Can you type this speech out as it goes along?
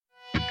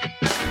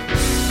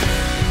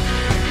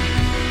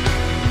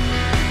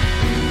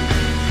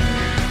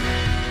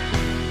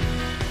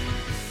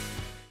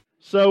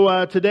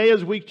Today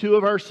is week 2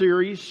 of our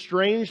series,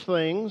 Strange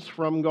Things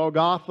from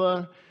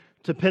Golgotha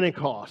to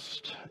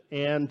Pentecost.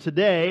 And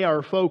today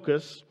our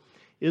focus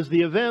is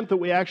the event that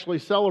we actually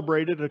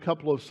celebrated a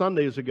couple of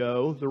Sundays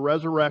ago, the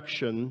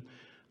resurrection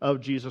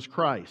of Jesus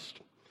Christ.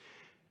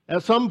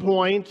 At some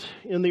point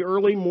in the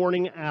early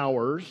morning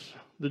hours,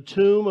 the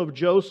tomb of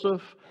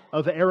Joseph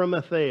of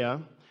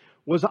Arimathea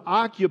was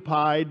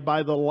occupied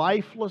by the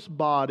lifeless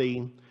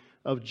body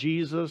of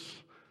Jesus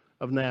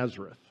of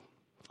Nazareth.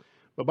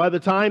 But by the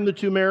time the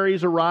two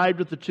Marys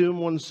arrived at the tomb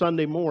one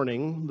Sunday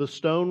morning, the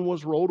stone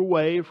was rolled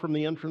away from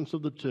the entrance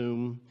of the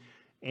tomb,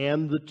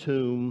 and the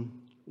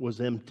tomb was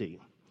empty.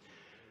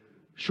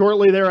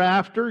 Shortly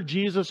thereafter,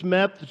 Jesus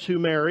met the two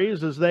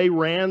Marys as they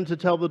ran to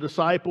tell the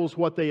disciples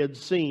what they had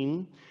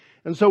seen.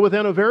 And so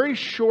within a very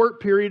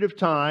short period of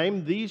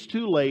time, these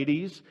two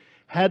ladies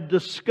had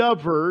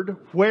discovered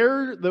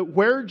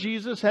where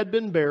Jesus had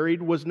been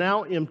buried was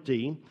now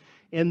empty.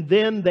 And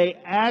then they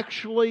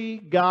actually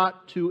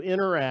got to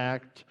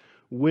interact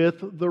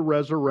with the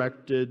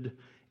resurrected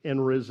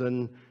and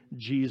risen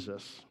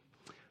Jesus.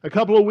 A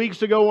couple of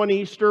weeks ago on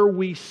Easter,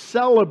 we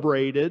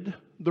celebrated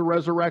the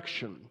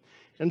resurrection.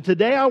 And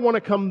today I want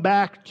to come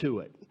back to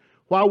it.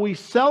 While we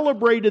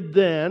celebrated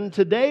then,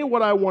 today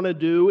what I want to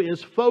do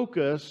is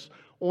focus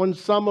on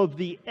some of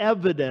the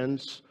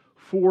evidence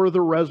for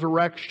the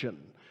resurrection.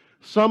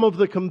 Some of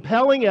the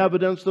compelling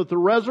evidence that the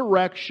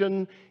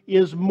resurrection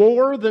is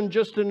more than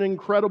just an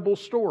incredible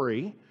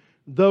story,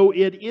 though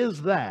it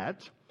is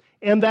that,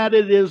 and that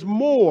it is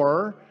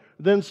more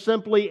than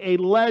simply a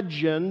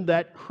legend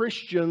that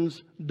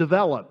Christians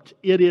developed.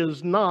 It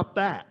is not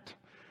that.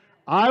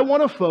 I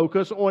want to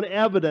focus on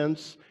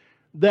evidence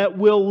that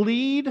will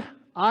lead,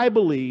 I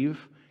believe,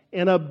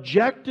 an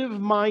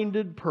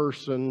objective-minded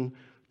person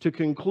to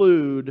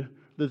conclude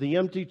that the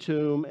empty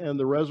tomb and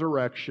the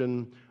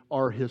resurrection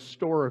are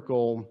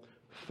historical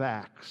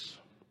facts.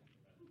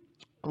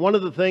 One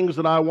of the things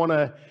that I want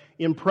to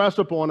impress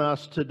upon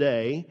us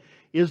today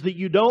is that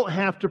you don't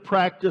have to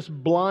practice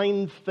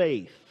blind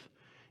faith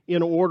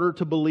in order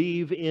to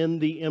believe in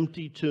the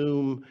empty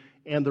tomb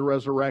and the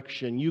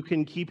resurrection. You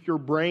can keep your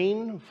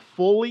brain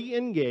fully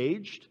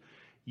engaged.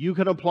 You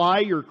can apply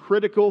your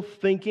critical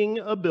thinking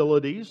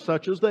abilities,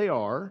 such as they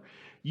are.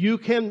 You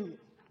can...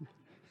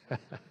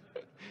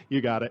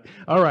 You got it.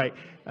 All right.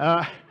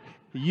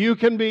 You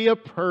can be a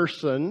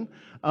person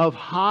of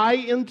high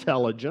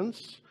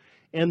intelligence,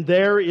 and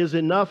there is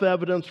enough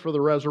evidence for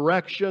the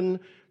resurrection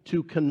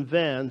to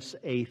convince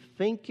a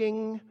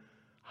thinking,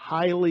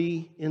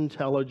 highly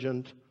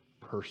intelligent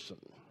person.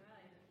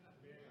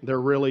 There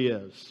really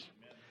is.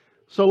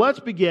 So let's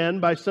begin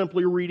by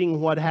simply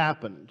reading what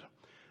happened.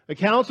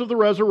 Accounts of the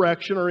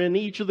resurrection are in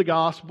each of the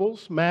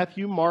Gospels,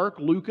 Matthew, Mark,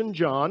 Luke, and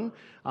John.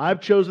 I've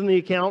chosen the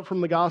account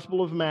from the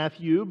Gospel of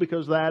Matthew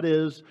because that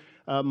is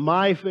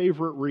my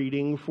favorite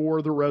reading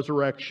for the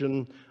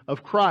resurrection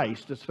of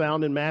Christ. It's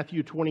found in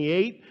Matthew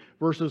 28,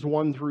 verses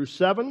 1 through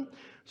 7.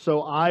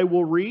 So I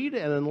will read,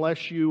 and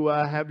unless you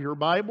have your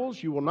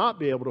Bibles, you will not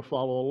be able to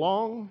follow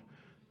along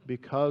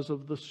because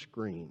of the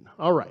screen.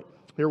 All right,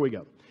 here we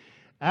go.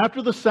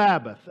 After the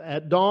Sabbath,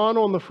 at dawn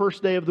on the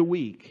first day of the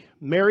week,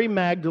 Mary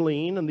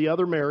Magdalene and the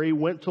other Mary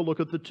went to look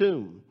at the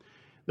tomb.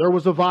 There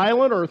was a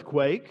violent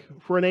earthquake,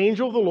 for an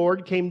angel of the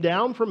Lord came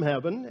down from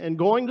heaven, and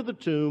going to the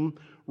tomb,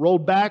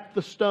 rolled back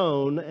the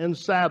stone and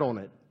sat on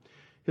it.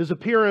 His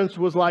appearance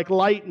was like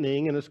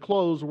lightning, and his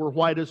clothes were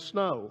white as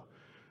snow.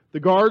 The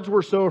guards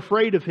were so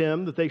afraid of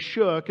him that they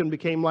shook and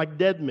became like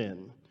dead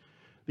men.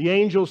 The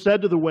angel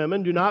said to the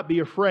women, "Do not be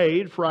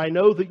afraid, for I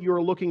know that you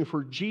are looking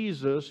for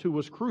Jesus who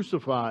was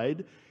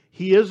crucified.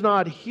 He is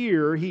not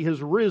here, he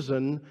has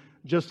risen,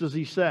 just as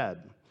he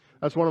said."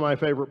 That's one of my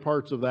favorite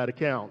parts of that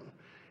account.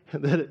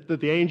 That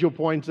the angel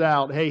points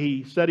out, hey,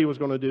 he said he was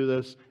going to do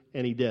this,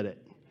 and he did it.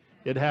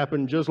 It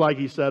happened just like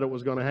he said it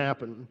was going to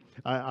happen.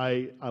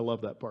 I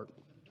love that part.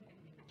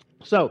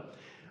 So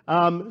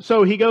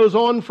he goes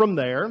on from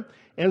there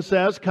and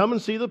says, "Come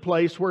and see the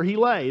place where he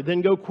lay.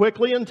 Then go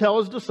quickly and tell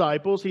his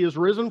disciples he is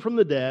risen from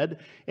the dead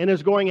and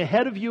is going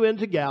ahead of you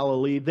into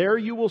Galilee. There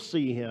you will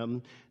see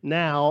him.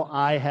 Now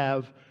I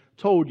have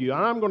told you."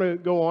 And I'm going to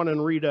go on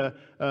and read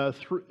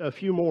a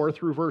few more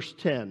through verse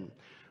 10.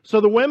 So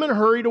the women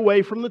hurried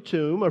away from the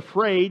tomb,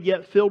 afraid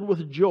yet filled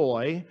with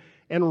joy,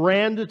 and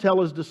ran to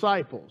tell his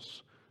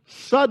disciples.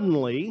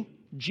 Suddenly,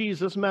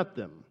 Jesus met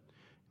them.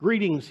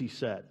 "Greetings," he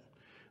said.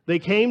 They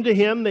came to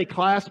him, they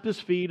clasped his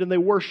feet, and they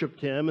worshipped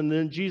him. And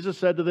then Jesus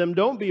said to them,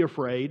 "Don't be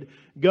afraid.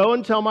 Go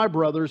and tell my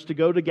brothers to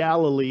go to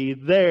Galilee.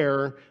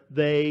 There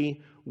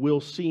they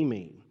will see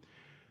me."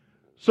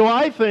 So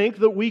I think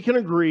that we can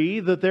agree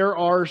that there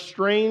are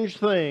strange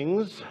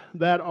things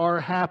that are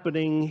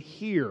happening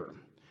here.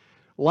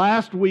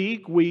 Last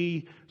week,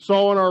 we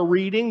saw in our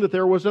reading that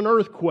there was an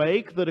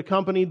earthquake that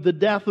accompanied the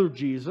death of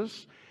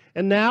Jesus.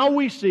 And now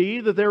we see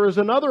that there is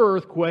another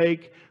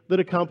earthquake that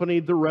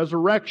accompanied the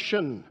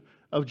resurrection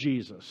of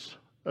Jesus.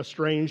 A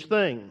strange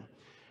thing.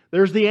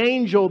 There's the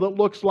angel that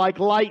looks like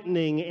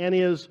lightning and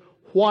is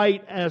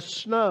white as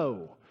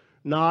snow.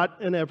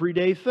 not an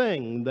everyday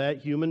thing that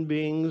human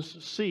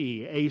beings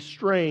see, a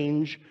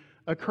strange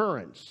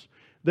occurrence.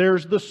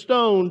 There's the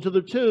stone to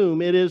the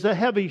tomb. It is a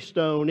heavy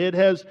stone. It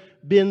has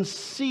been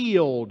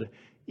sealed.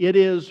 It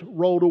is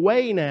rolled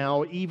away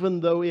now, even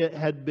though it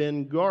had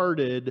been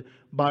guarded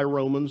by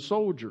Roman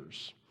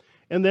soldiers.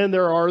 And then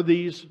there are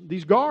these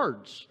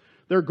guards.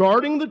 They're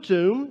guarding the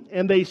tomb,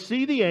 and they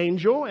see the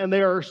angel, and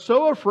they are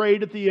so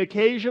afraid at the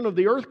occasion of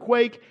the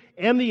earthquake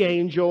and the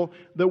angel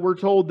that we're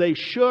told they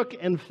shook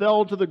and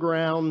fell to the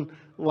ground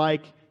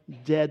like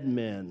dead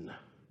men.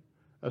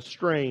 A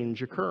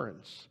strange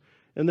occurrence.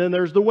 And then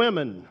there's the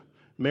women,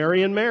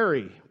 Mary and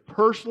Mary,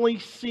 personally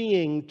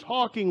seeing,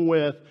 talking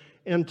with,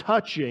 and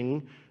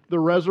touching the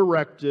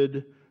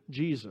resurrected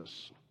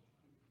Jesus.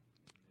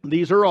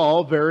 These are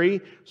all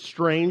very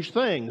strange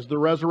things. The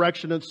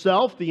resurrection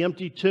itself, the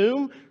empty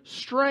tomb,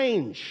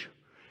 strange.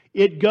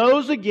 It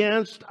goes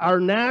against our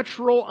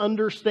natural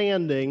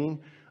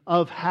understanding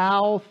of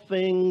how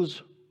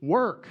things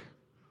work.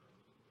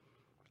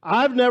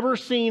 I've never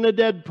seen a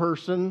dead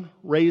person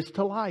raised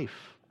to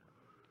life.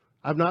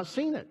 I've not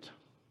seen it.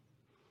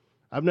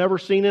 I've never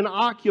seen an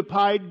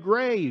occupied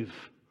grave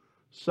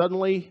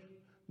suddenly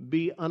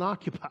be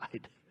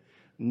unoccupied.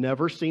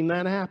 Never seen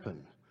that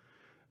happen.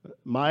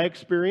 My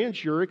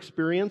experience, your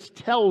experience,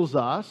 tells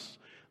us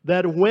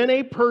that when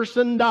a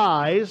person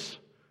dies,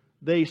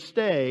 they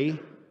stay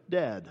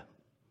dead.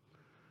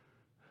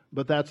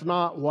 But that's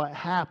not what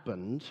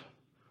happened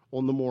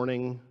on the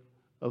morning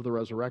of the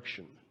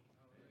resurrection.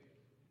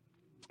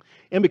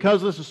 And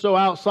because this is so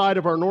outside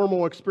of our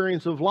normal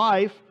experience of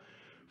life,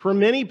 for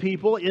many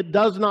people, it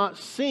does not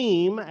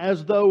seem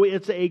as though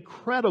it's a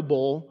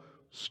credible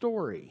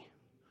story.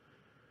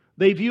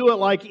 They view it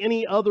like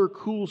any other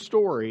cool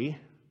story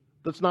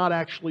that's not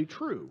actually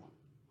true.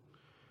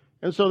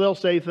 And so they'll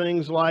say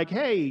things like,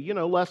 hey,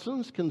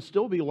 lessons can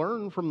still be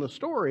learned from the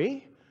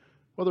story,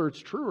 whether it's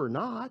true or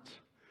not.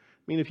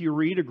 I mean, if you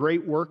read a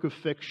great work of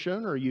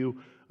fiction or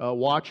you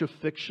watch a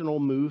fictional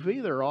movie,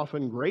 there are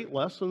often great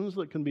lessons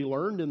that can be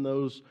learned in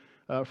those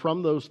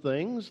from those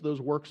things, those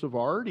works of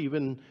art,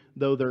 even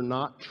though they're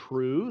not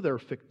true, they're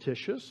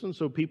fictitious. And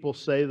so people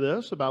say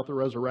this about the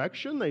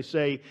resurrection. They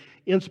say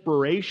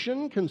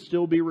inspiration can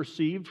still be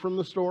received from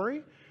the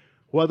story,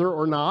 whether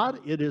or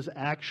not it is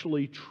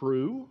actually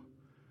true.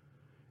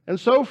 And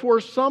so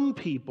for some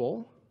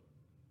people,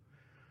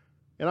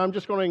 and I'm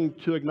just going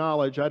to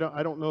acknowledge, I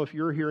don't know if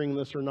you're hearing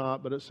this or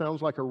not, but it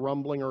sounds like a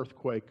rumbling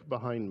earthquake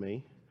behind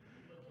me.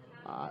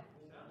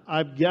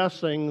 I'm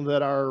guessing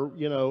that our,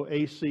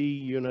 AC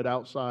unit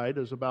outside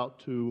is about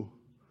to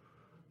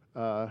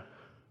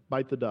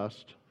bite the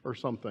dust or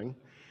something.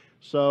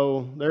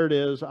 So there it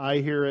is.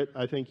 I hear it.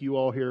 I think you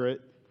all hear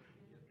it.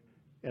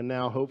 And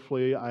now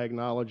hopefully I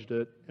acknowledged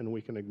it and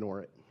we can ignore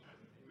it.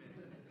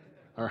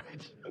 All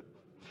right.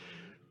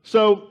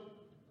 So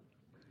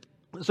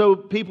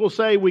people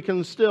say we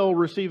can still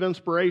receive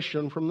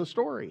inspiration from the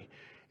story.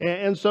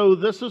 And so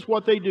this is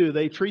what they do.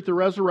 They treat the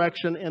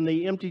resurrection and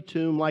the empty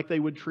tomb like they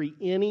would treat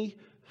any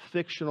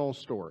fictional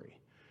story.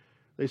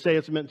 They say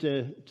it's meant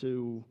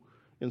to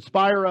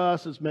inspire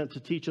us. It's meant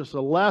to teach us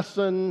a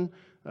lesson.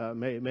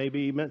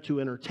 Maybe meant to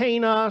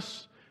entertain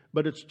us.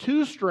 But it's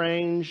too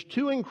strange,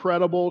 too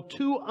incredible,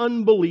 too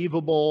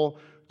unbelievable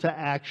to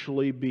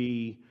actually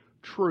be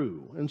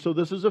true. And so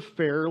this is a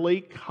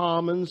fairly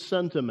common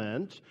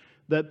sentiment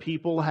that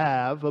people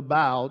have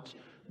about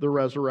the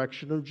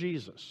resurrection of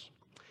Jesus.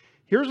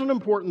 Here's an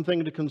important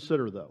thing to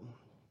consider, though.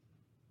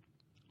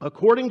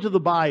 According to the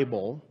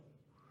Bible,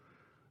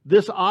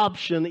 this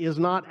option is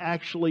not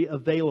actually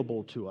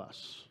available to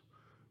us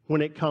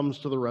when it comes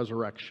to the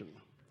resurrection.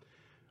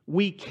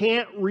 We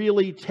can't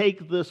really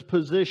take this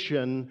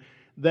position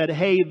that,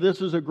 hey,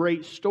 this is a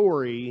great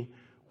story,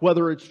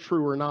 whether it's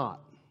true or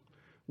not.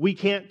 We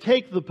can't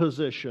take the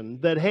position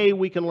that, hey,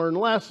 we can learn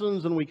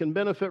lessons and we can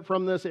benefit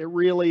from this. It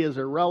really is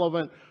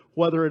irrelevant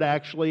whether it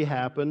actually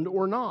happened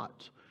or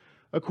not.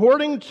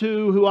 According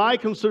to who I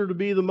consider to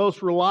be the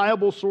most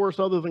reliable source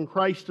other than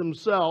Christ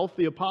himself,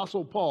 the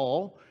Apostle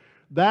Paul,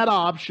 that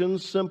option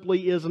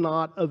simply is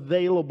not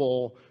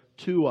available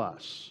to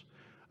us.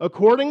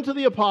 According to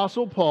the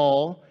Apostle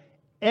Paul,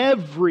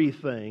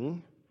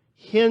 everything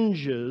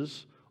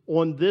hinges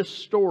on this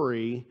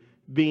story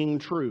being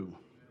true.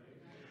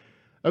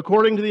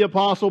 According to the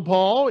Apostle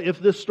Paul, if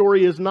this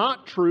story is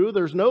not true,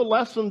 there's no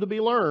lesson to be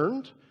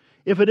learned.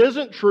 If it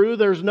isn't true,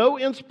 there's no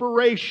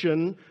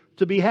inspiration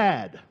to be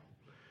had.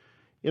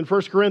 In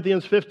 1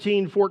 Corinthians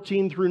 15,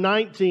 14 through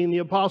 19, the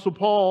Apostle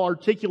Paul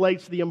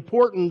articulates the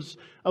importance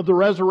of the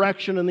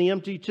resurrection and the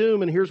empty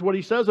tomb, and here's what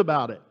he says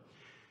about it.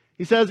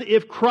 He says,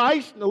 if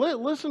Christ,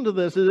 listen to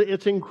this,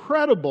 it's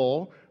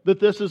incredible that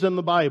this is in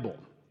the Bible.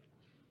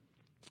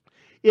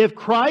 If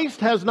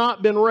Christ has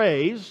not been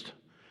raised,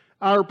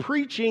 our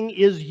preaching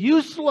is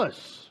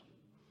useless,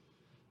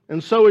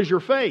 and so is your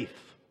faith.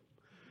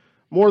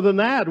 More than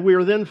that, we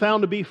are then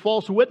found to be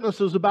false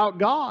witnesses about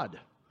God.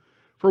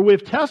 For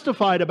we've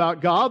testified about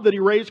God that He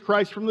raised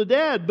Christ from the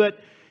dead, but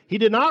He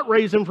did not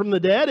raise Him from the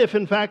dead, if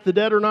in fact the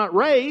dead are not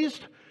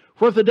raised.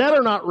 For if the dead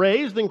are not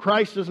raised, then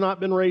Christ has not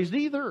been raised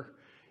either.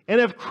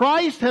 And if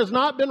Christ has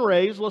not been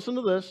raised, listen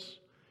to this,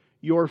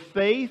 your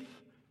faith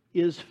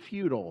is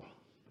futile.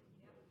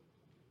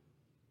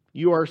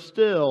 You are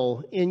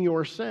still in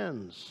your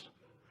sins.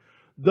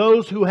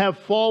 Those who have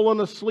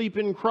fallen asleep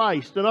in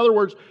Christ, in other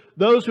words,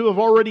 those who have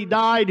already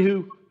died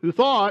who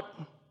thought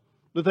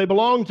that they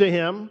belonged to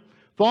Him,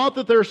 thought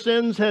that their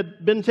sins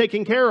had been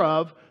taken care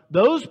of,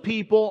 those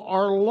people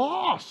are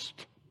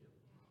lost.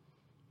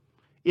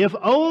 If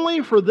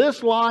only for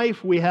this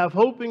life we have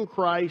hope in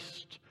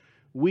Christ,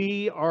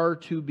 we are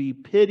to be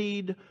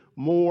pitied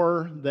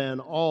more than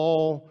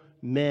all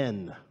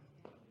men.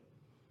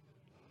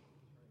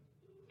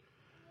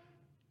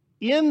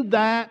 In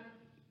that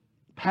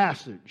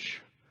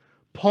passage,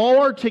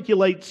 Paul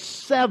articulates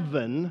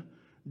 7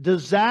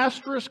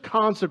 disastrous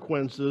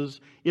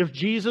consequences if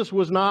Jesus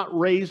was not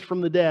raised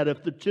from the dead,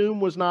 if the tomb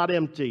was not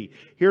empty.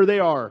 Here they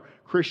are.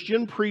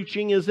 Christian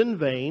preaching is in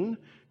vain.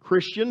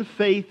 Christian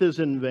faith is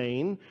in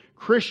vain.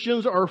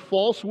 Christians are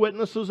false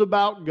witnesses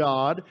about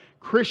God.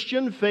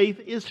 Christian faith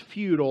is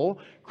futile.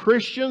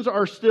 Christians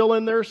are still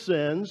in their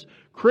sins.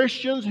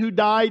 Christians who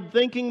died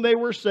thinking they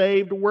were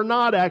saved were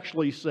not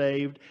actually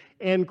saved.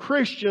 And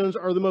Christians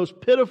are the most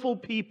pitiful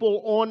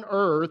people on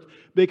earth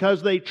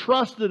because they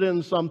trusted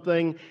in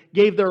something,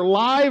 gave their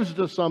lives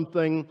to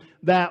something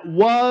that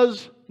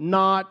was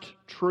not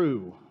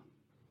true.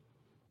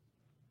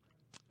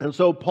 And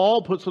so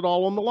Paul puts it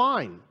all on the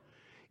line.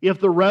 If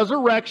the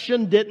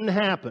resurrection didn't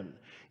happen,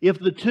 if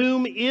the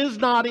tomb is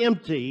not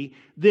empty,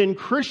 then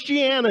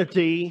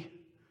Christianity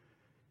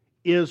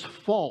is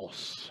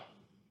false.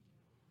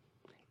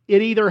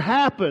 It either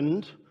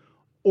happened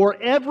or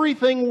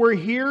everything we're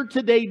here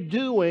today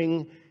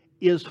doing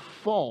is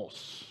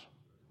false.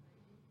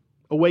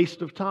 A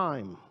waste of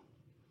time.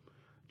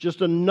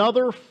 Just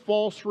another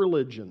false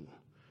religion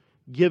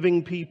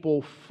giving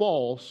people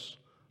false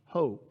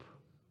hope.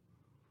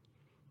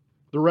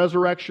 The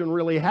resurrection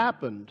really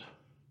happened,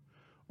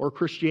 or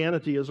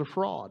Christianity is a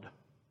fraud.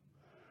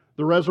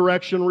 The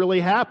resurrection really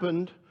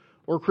happened,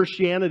 or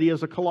Christianity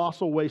is a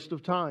colossal waste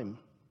of time.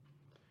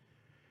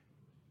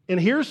 And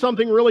here's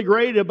something really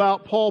great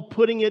about Paul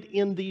putting it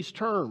in these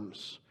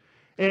terms.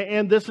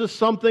 And this is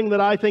something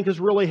that I think is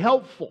really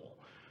helpful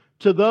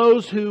to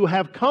those who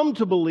have come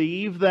to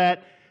believe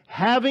that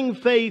having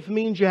faith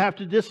means you have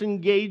to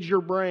disengage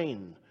your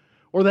brain,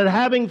 or that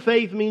having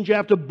faith means you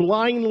have to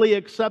blindly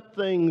accept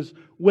things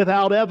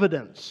without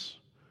evidence.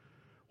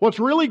 What's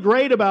really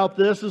great about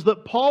this is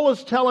that Paul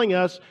is telling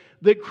us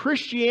that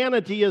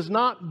Christianity is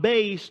not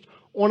based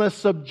on a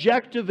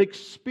subjective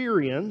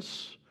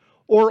experience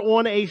or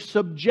on a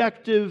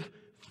subjective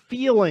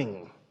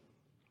feeling.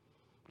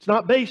 It's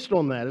not based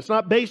on that. It's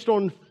not based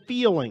on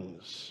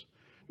feelings.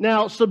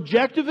 Now,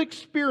 subjective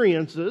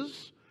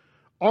experiences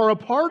are a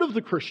part of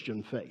the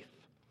Christian faith.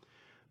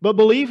 But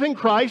belief in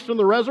Christ and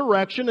the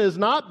resurrection is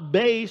not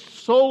based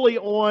solely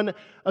on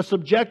a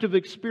subjective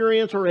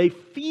experience or a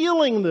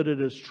feeling that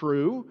it is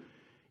true.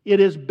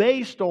 It is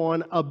based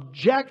on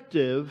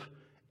objective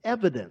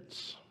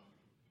evidence.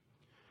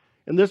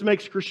 And this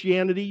makes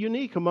Christianity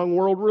unique among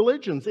world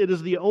religions. It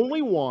is the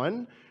only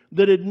one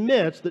that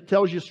admits, that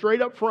tells you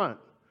straight up front,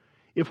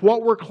 if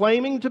what we're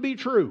claiming to be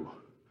true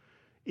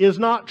is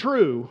not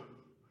true,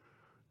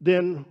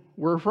 then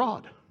we're a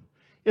fraud.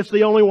 It's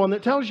the only one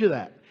that tells you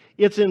that.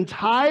 Its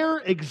entire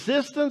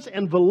existence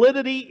and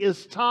validity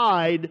is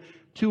tied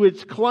to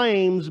its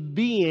claims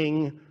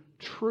being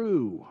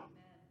true.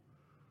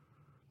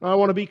 Now, I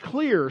want to be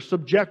clear,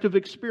 subjective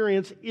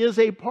experience is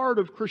a part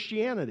of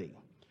Christianity.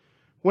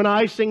 When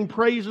I sing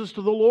praises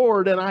to the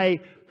Lord and I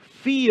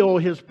feel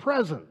His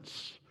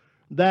presence,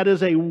 that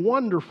is a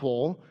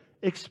wonderful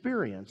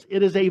experience.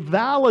 It is a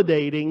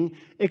validating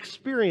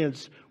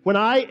experience. When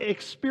I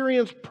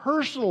experience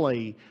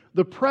personally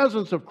the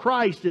presence of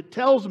Christ, it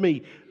tells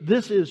me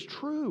this is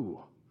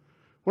true.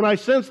 When I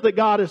sense that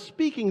God is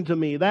speaking to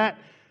me, that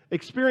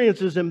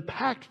experience is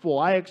impactful.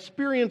 I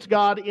experience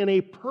God in a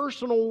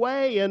personal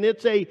way, and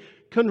it's a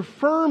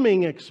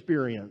confirming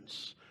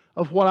experience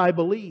of what I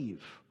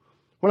believe.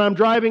 When I'm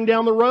driving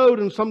down the road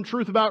and some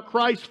truth about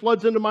Christ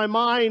floods into my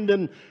mind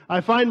and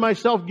I find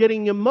myself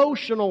getting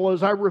emotional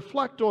as I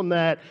reflect on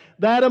that,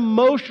 that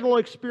emotional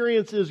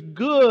experience is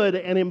good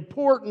and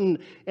important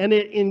and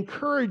it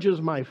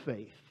encourages my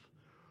faith.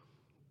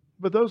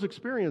 But those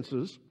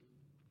experiences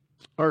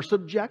are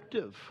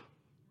subjective.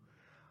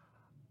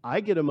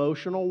 I get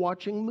emotional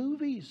watching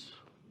movies.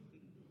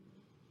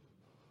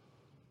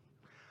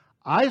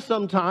 I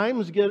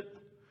sometimes get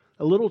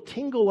a little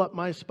tingle up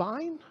my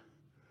spine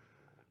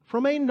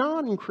from a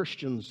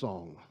non-Christian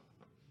song.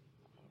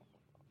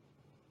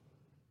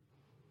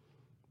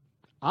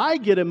 I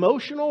get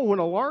emotional when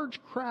a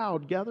large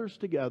crowd gathers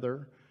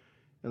together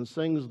and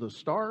sings the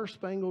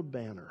Star-Spangled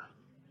Banner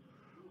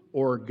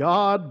or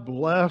God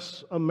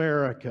Bless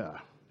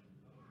America.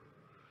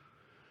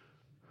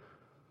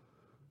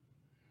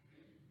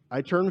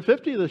 I turned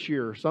 50 this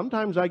year.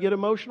 Sometimes I get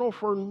emotional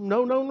for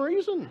no known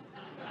reason.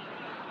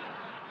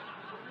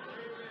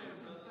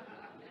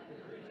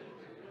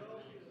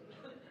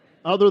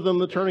 other than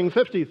the turning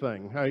 50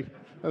 thing. I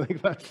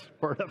think that's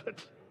part of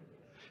it.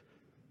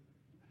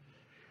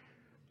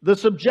 The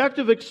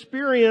subjective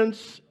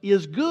experience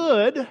is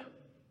good,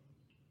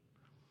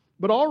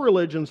 but all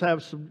religions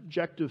have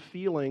subjective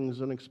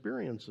feelings and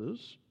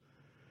experiences.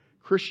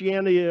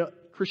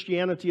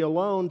 Christianity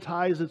alone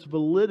ties its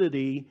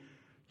validity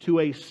to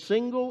a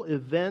single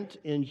event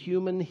in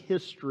human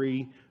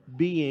history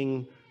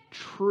being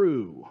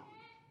true.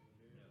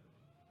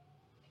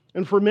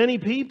 And for many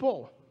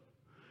people,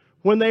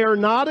 when they are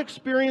not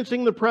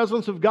experiencing the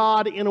presence of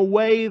God in a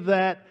way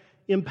that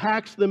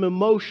impacts them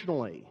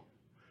emotionally,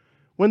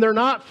 when they're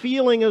not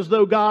feeling as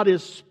though God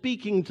is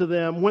speaking to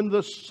them, when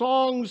the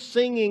song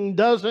singing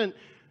doesn't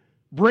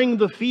bring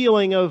the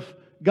feeling of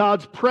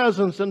God's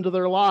presence into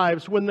their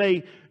lives, when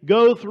they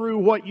go through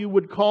what you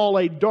would call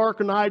a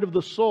dark night of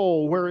the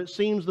soul, where it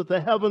seems that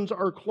the heavens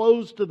are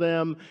closed to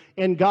them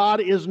and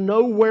God is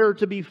nowhere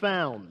to be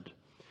found.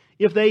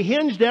 If they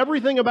hinged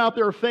everything about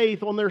their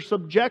faith on their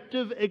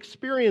subjective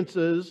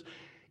experiences,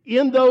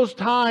 in those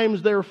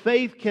times their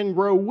faith can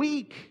grow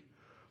weak,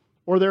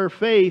 or their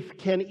faith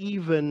can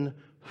even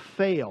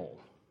fail.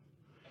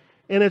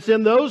 And it's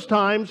in those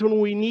times when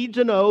we need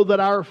to know that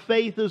our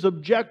faith is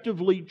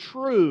objectively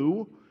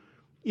true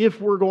if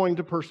we're going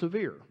to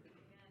persevere.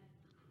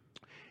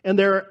 And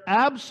there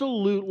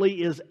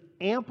absolutely is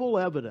ample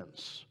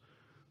evidence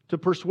to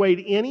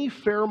persuade any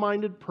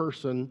fair-minded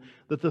person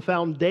that the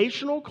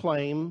foundational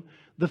claim,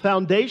 the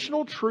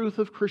foundational truth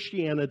of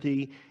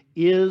Christianity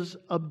is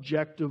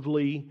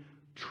objectively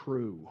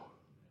true.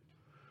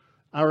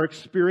 Our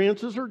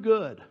experiences are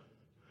good,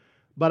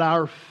 but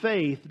our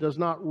faith does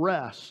not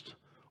rest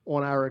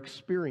on our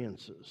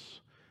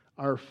experiences.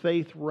 Our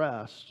faith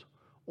rests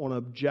on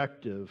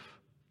objective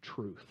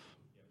truth.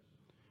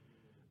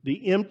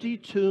 The empty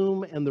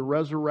tomb and the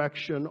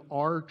resurrection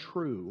are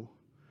true,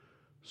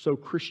 so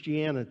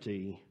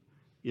Christianity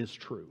is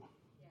true.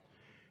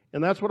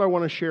 And that's what I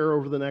want to share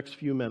over the next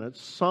few minutes.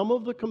 Some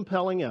of the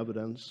compelling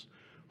evidence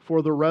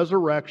for the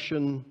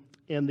resurrection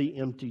and the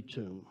empty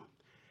tomb.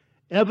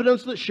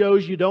 Evidence that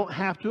shows you don't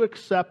have to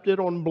accept it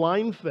on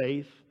blind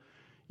faith.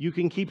 You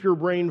can keep your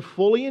brain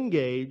fully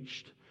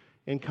engaged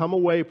and come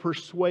away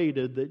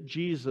persuaded that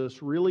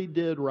Jesus really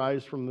did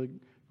rise from the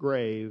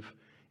grave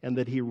and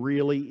that He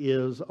really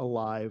is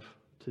alive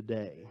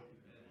today.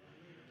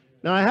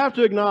 Now, I have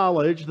to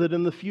acknowledge that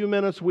in the few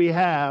minutes we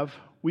have,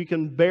 we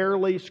can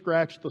barely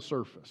scratch the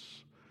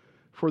surface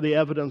for the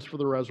evidence for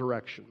the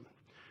resurrection.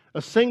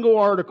 A single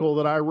article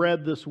that I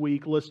read this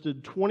week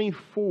listed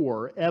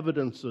 24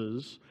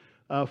 evidences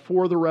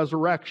for the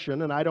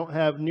resurrection, and I don't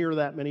have near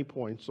that many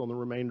points on the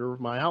remainder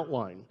of my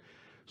outline.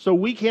 So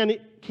we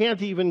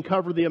can't even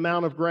cover the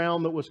amount of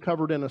ground that was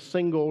covered in a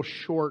single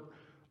short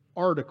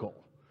article.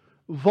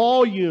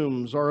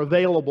 Volumes are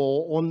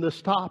available on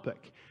this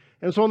topic.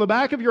 And so on the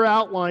back of your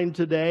outline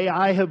today,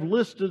 I have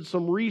listed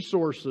some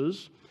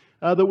resources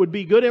that would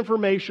be good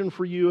information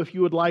for you if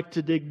you would like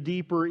to dig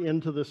deeper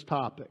into this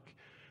topic.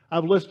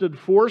 I've listed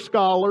 4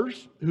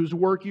 scholars whose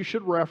work you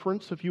should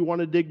reference if you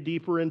want to dig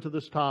deeper into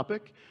this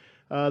topic.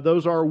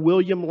 Those are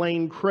William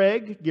Lane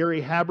Craig,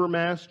 Gary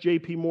Habermas,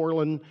 J.P.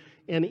 Moreland,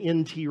 and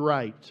N.T.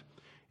 Wright.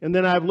 And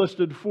then I've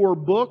listed 4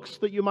 books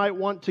that you might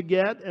want to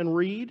get and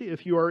read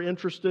if you are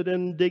interested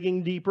in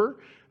digging deeper.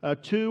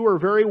 2 are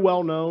very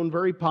well known,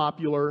 very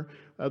popular.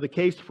 The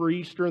Case for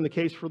Easter and The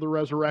Case for the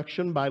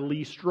Resurrection by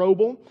Lee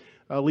Strobel.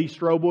 Lee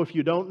Strobel, if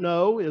you don't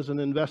know, is an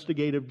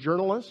investigative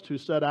journalist who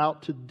set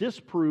out to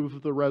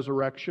disprove the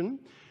resurrection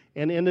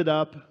and ended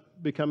up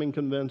becoming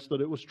convinced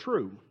that it was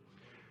true.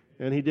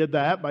 And he did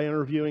that by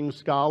interviewing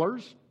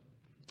scholars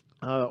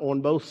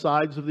on both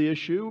sides of the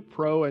issue,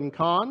 pro and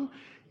con,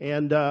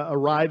 and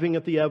arriving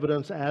at the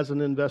evidence as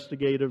an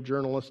investigative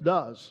journalist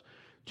does.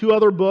 2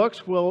 other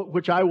books,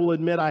 which I will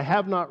admit I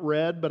have not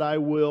read, but I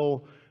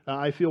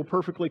feel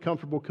perfectly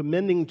comfortable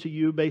commending to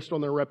you based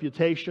on their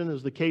reputation,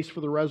 is The Case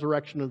for the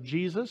Resurrection of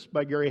Jesus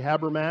by Gary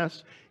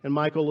Habermas and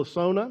Michael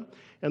Lasona,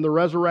 and The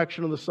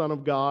Resurrection of the Son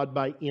of God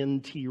by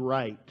N.T.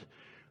 Wright.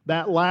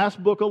 That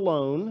last book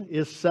alone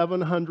is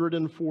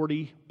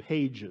 740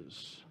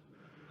 pages,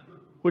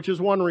 which is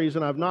one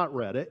reason I've not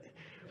read it.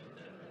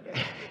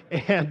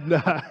 And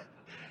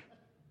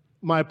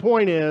my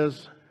point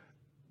is,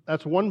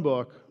 that's one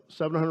book,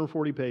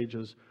 740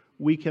 pages.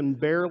 We can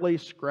barely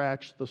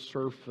scratch the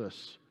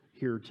surface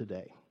here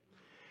today.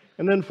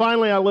 And then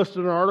finally, I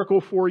listed an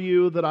article for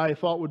you that I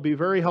thought would be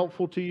very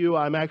helpful to you.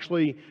 I'm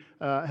actually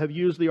have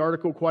used the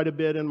article quite a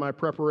bit in my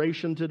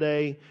preparation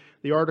today.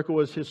 The article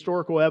is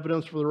Historical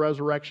Evidence for the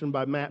Resurrection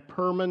by Matt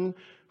Perman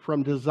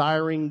from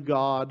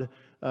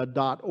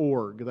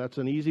desiringgod.org. That's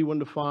an easy one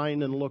to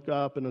find and look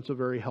up, and it's a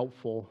very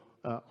helpful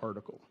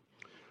article.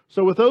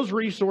 So with those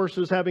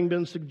resources having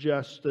been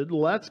suggested,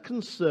 let's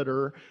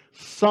consider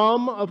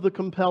some of the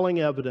compelling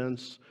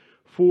evidence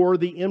for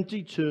the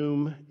empty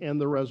tomb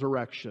and the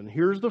resurrection.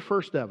 Here's the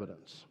first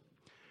evidence.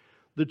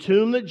 The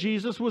tomb that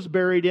Jesus was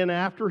buried in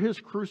after His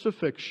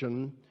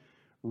crucifixion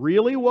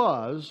really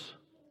was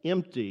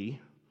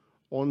empty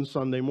on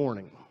Sunday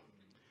morning.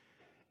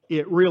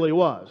 It really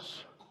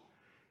was.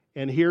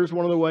 And here's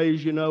one of the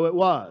ways you know it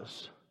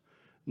was.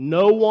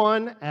 No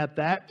one at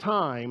that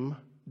time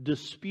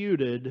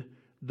disputed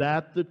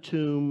that the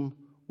tomb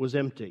was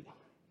empty.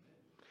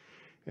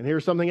 And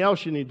here's something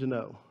else you need to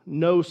know.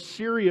 No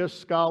serious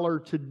scholar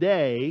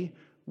today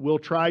will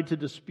try to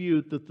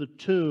dispute that the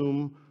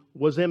tomb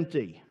was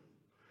empty.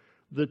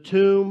 The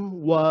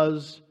tomb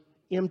was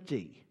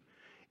empty.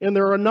 And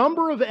there are a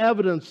number of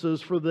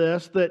evidences for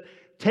this that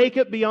take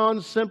it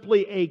beyond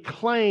simply a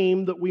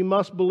claim that we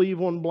must believe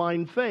on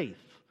blind faith.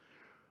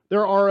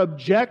 There are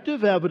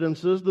objective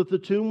evidences that the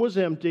tomb was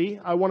empty.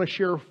 I want to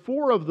share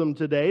 4 of them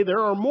today.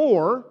 There are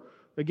more.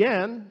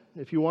 Again,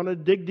 if you want to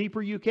dig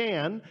deeper, you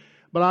can.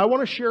 But I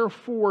want to share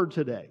 4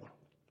 today.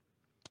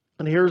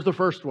 And here's the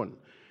first one.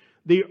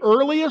 The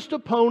earliest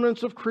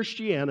opponents of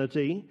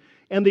Christianity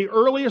and the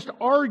earliest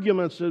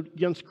arguments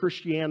against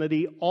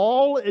Christianity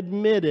all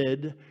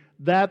admitted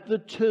that the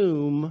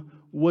tomb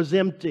was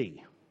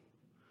empty.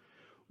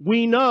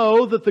 We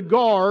know that the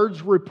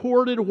guards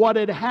reported what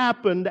had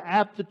happened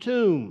at the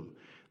tomb.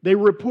 They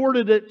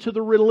reported it to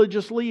the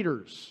religious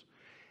leaders.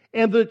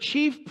 And the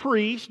chief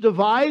priest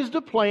devised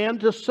a plan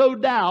to sow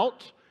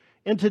doubt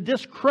and to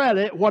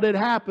discredit what had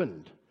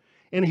happened.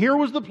 And here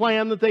was the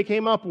plan that they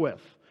came up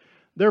with.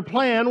 Their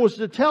plan was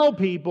to tell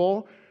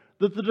people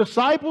that the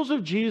disciples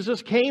of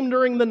Jesus came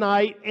during the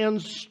night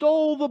and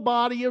stole the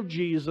body of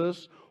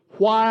Jesus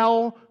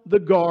while the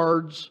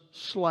guards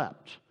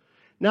slept.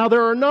 Now,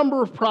 there are a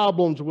number of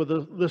problems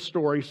with this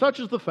story, such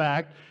as the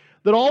fact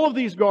that all of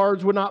these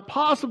guards would not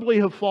possibly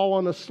have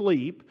fallen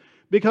asleep,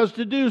 because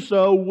to do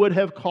so would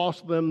have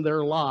cost them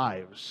their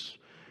lives.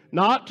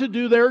 Not to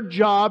do their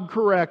job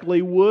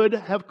correctly would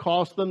have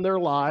cost them their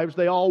lives.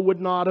 They all would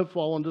not have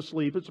fallen to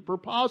sleep. It's a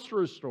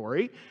preposterous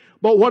story.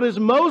 But what is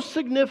most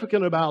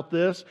significant about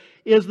this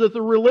is that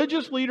the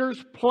religious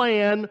leaders'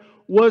 plan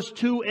was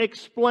to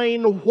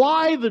explain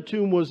why the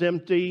tomb was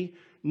empty,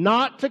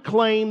 not to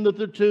claim that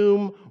the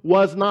tomb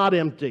was not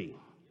empty.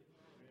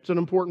 It's an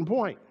important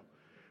point.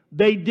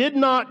 They did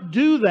not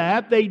do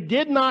that. They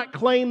did not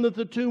claim that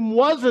the tomb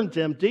wasn't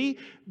empty,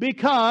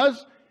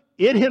 because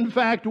it in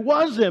fact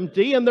was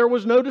empty, and there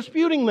was no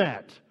disputing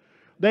that.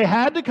 They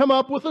had to come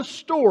up with a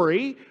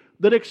story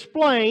that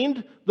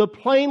explained the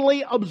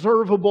plainly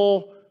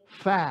observable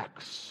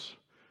facts.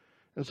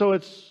 And so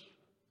it's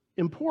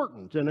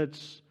important and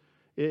it's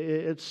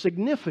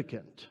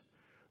significant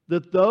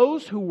that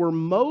those who were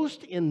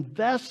most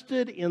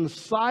invested in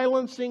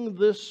silencing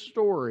this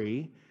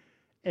story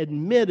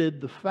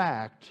admitted the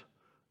fact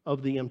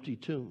of the empty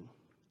tomb.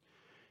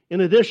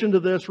 In addition to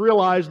this,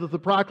 realize that the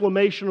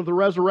proclamation of the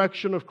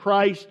resurrection of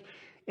Christ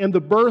and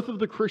the birth of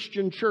the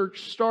Christian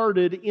church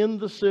started in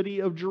the city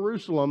of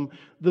Jerusalem,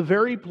 the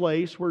very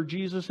place where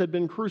Jesus had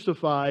been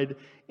crucified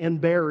and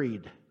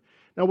buried.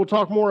 Now, we'll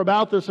talk more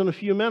about this in a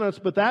few minutes,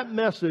 but that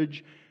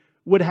message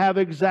would have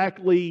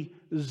exactly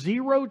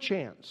 0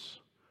 chance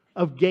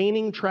of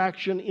gaining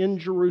traction in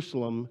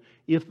Jerusalem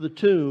if the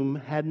tomb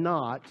had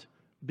not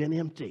been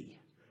empty.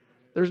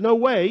 There's no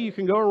way you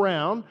can go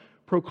around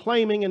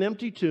proclaiming an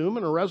empty tomb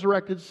and a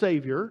resurrected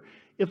Savior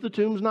if the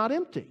tomb's not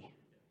empty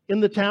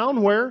in the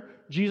town where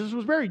Jesus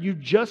was buried. You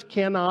just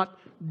cannot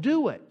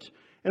do it.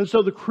 And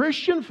so the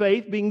Christian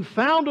faith, being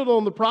founded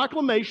on the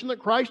proclamation that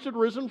Christ had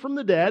risen from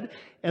the dead,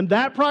 and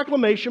that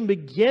proclamation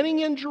beginning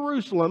in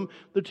Jerusalem,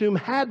 the tomb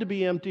had to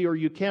be empty, or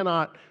you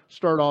cannot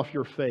start off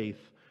your faith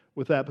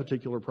with that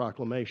particular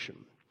proclamation.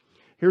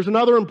 Here's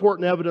another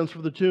important evidence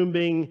for the tomb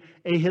being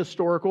a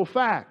historical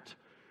fact.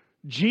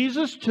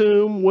 Jesus'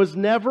 tomb was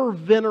never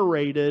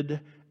venerated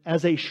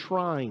as a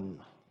shrine.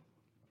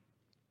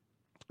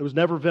 It was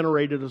never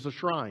venerated as a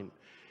shrine.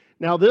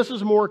 Now, this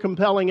is more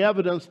compelling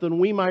evidence than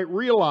we might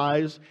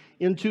realize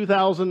in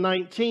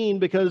 2019,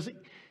 because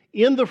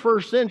in the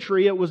first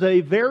century, it was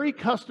a very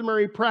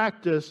customary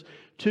practice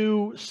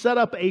to set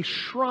up a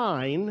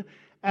shrine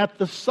at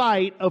the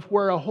site of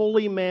where a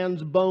holy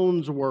man's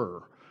bones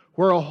were,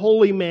 where a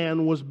holy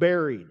man was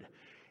buried.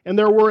 And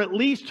there were at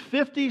least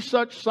 50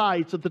 such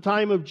sites at the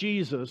time of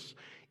Jesus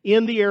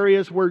in the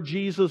areas where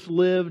Jesus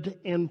lived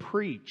and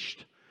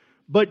preached.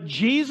 But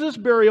Jesus'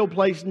 burial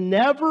place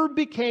never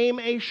became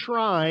a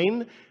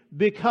shrine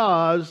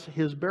because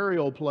his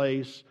burial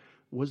place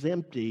was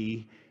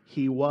empty.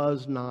 He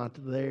was not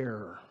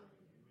there.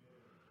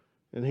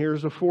 And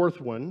here's a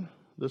 4th one.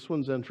 This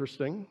one's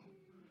interesting.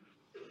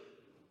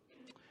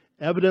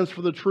 Evidence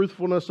for the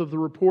truthfulness of the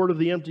report of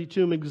the empty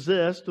tomb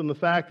exists in the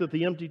fact that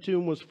the empty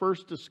tomb was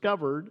first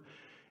discovered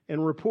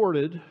and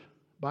reported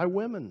by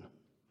women.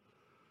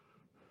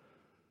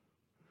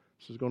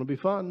 This is going to be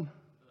fun.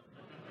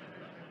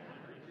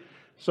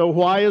 So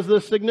why is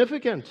this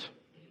significant?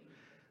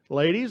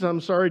 Ladies, I'm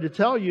sorry to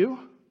tell you,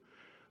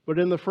 but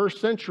in the first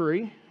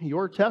century,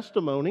 your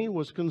testimony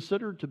was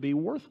considered to be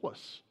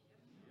worthless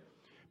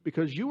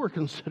because you were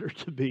considered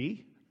to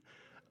be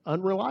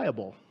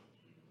unreliable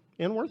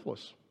and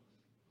worthless.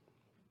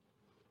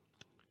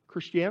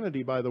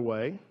 Christianity, by the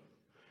way,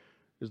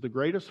 is the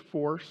greatest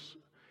force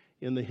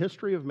in the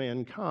history of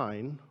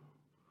mankind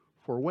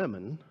for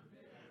women,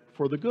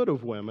 for the good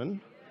of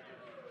women,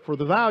 for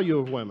the value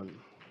of women.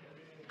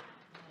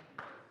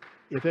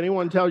 If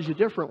anyone tells you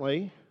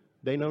differently,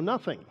 they know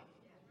nothing.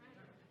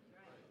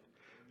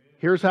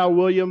 Here's how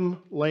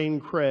William Lane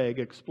Craig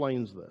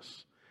explains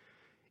this.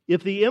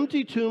 If the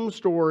empty tomb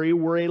story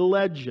were a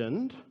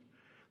legend,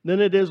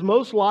 then it is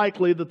most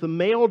likely that the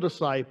male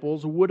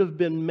disciples would have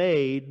been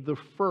made the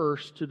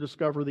first to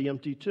discover the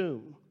empty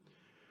tomb.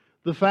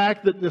 The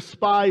fact that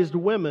despised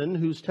women,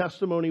 whose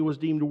testimony was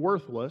deemed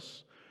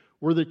worthless,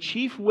 were the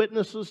chief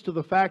witnesses to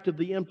the fact of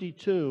the empty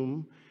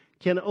tomb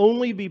can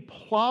only be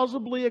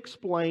plausibly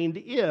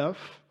explained if,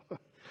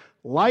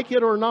 like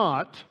it or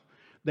not,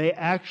 they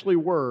actually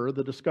were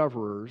the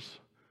discoverers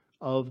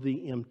of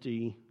the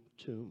empty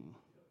tomb.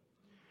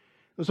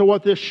 And so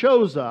what this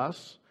shows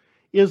us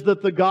is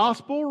that the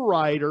gospel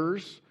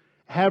writers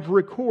have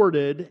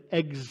recorded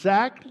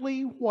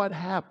exactly what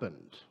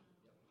happened.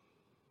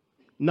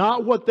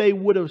 Not what they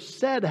would have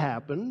said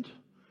happened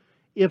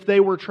if they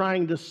were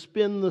trying to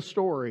spin the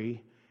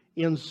story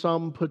in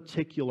some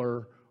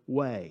particular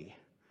way.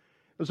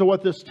 And so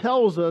what this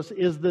tells us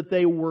is that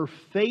they were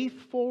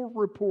faithful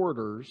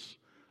reporters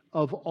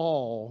of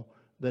all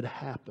that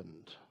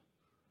happened.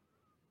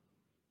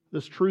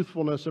 This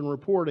truthfulness in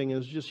reporting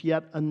is just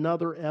yet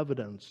another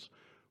evidence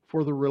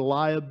for the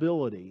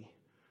reliability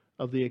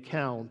of the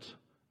account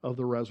of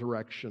the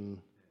resurrection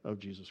of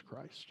Jesus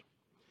Christ.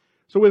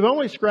 So we've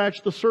only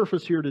scratched the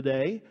surface here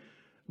today,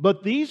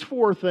 but these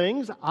four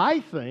things,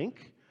 I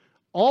think,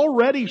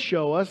 already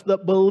show us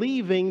that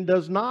believing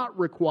does not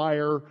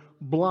require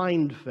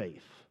blind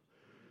faith.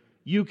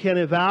 You can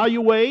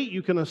evaluate,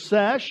 you can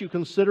assess, you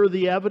consider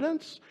the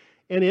evidence,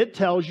 and it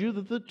tells you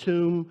that the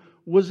tomb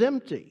was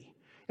empty.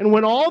 And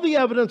when all the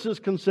evidence is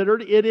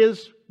considered, it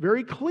is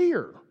very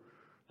clear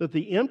that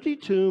the empty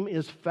tomb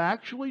is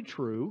factually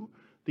true.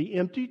 The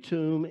empty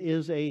tomb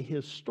is a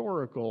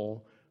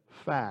historical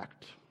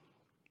fact.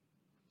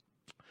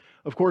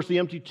 Of course, the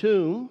empty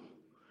tomb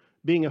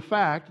being a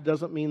fact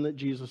doesn't mean that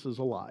Jesus is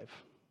alive.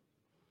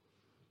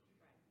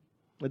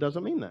 It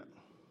doesn't mean that.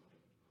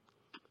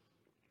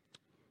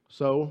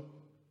 So,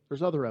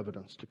 there's other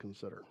evidence to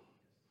consider.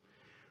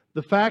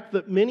 The fact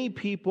that many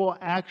people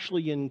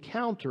actually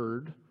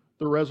encountered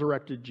the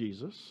resurrected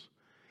Jesus,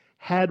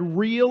 had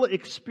real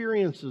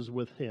experiences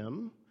with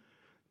Him,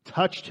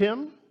 touched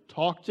Him,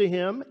 talked to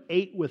Him,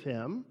 ate with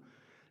Him,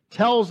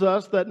 tells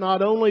us that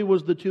not only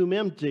was the tomb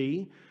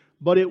empty,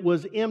 but it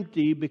was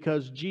empty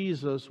because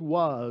Jesus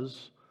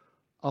was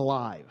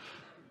alive.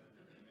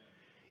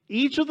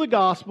 Each of the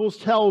Gospels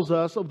tells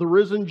us of the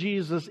risen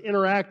Jesus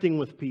interacting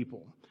with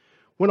people.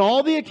 When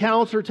all the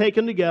accounts are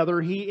taken together,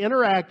 He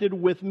interacted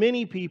with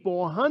many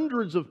people,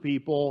 hundreds of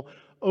people,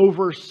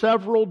 over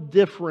several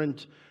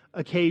different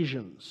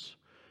occasions.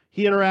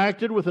 He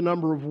interacted with a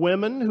number of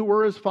women who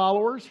were His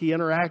followers. He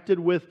interacted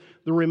with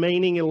the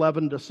remaining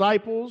 11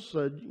 disciples.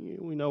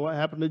 We know what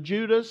happened to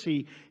Judas.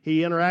 He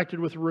interacted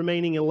with the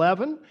remaining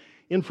 11.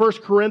 In 1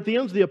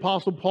 Corinthians, the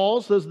Apostle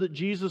Paul says that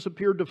Jesus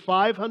appeared to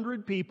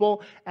 500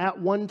 people at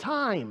one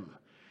time.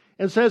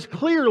 And says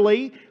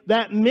clearly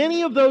that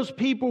many of those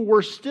people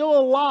were still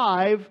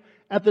alive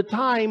at the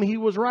time he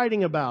was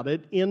writing about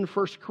it in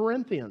 1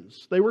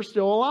 Corinthians. They were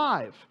still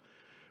alive.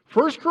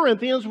 1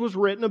 Corinthians was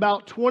written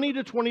about 20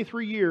 to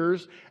 23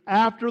 years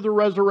after the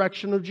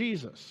resurrection of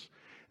Jesus.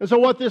 And so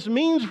what this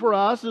means for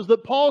us is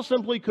that Paul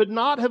simply could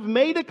not have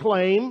made a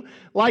claim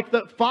like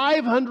that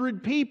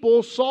 500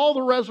 people saw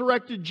the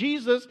resurrected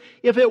Jesus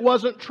if it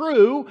wasn't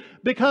true,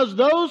 because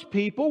those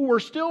people were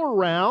still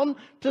around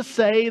to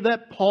say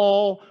that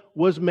Paul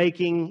was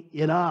making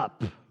it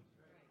up.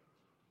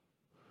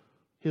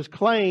 His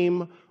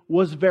claim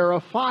was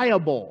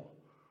verifiable.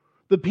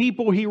 The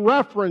people he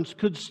referenced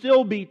could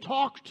still be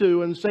talked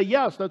to and say,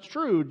 yes, that's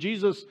true.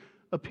 Jesus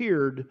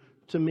appeared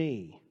to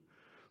me.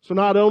 So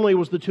not only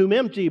was the tomb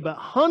empty, but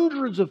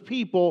hundreds of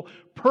people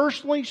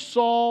personally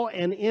saw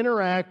and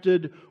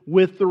interacted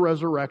with the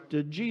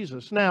resurrected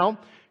Jesus. Now,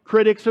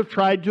 critics have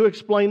tried to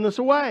explain this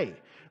away.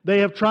 They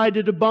have tried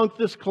to debunk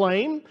this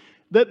claim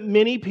that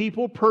many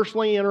people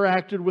personally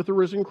interacted with the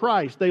risen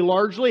Christ. They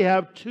largely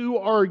have two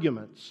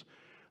arguments.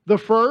 The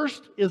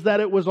first is that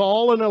it was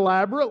all an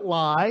elaborate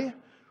lie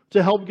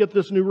to help get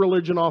this new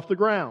religion off the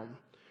ground.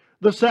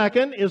 The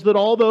second is that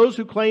all those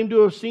who claim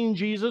to have seen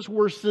Jesus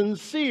were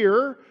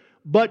sincere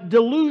but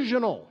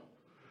delusional.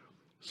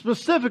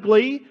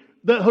 Specifically,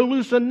 that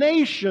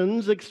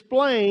hallucinations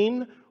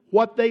explain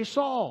what they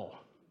saw.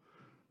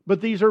 But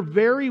these are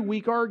very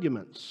weak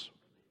arguments.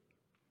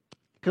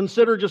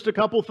 Consider just a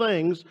couple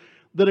things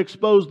that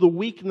expose the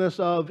weakness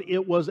of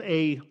it was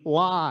a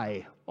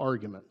lie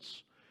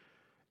arguments.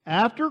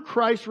 After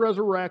Christ's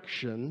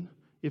resurrection,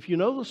 if you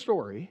know the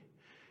story,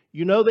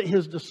 you know that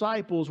His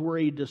disciples were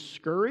a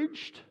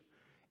discouraged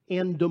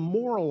and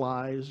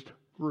demoralized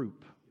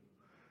group.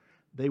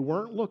 They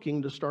weren't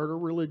looking to start a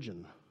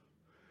religion.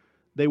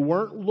 They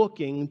weren't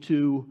looking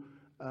to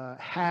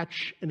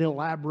hatch an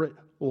elaborate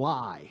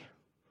lie.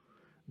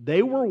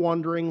 They were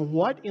wondering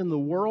what in the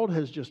world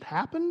has just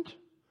happened,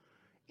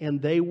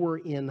 and they were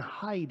in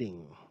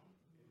hiding.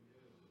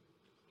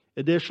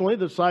 Additionally,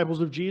 the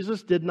disciples of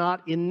Jesus did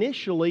not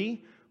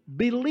initially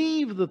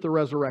believe that the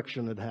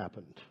resurrection had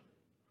happened.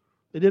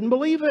 They didn't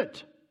believe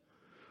it.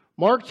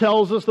 Mark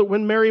tells us that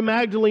when Mary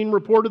Magdalene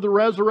reported the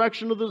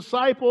resurrection of the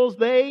disciples,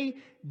 they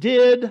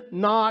did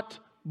not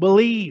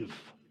believe.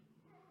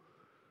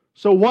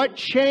 So what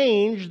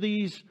changed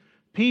these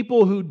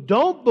people who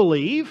don't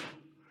believe,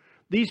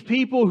 these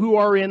people who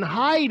are in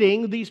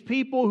hiding, these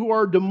people who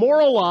are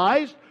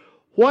demoralized?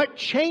 What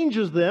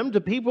changes them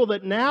to people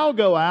that now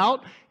go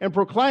out and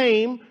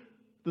proclaim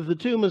that the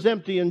tomb is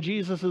empty and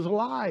Jesus is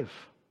alive?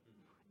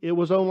 It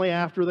was only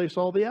after they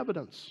saw the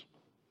evidence.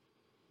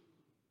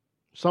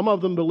 Some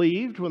of them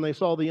believed when they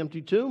saw the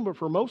empty tomb, but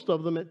for most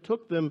of them it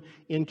took them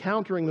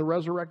encountering the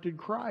resurrected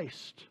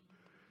Christ.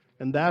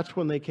 And that's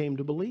when they came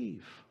to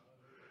believe.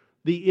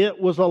 The "it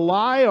was a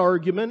lie"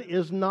 argument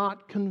is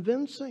not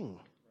convincing.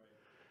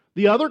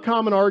 The other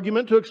common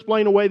argument to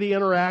explain away the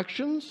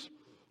interactions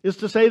is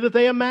to say that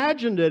they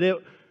imagined it. It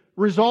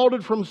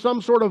resulted from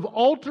some sort of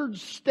altered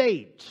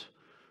state.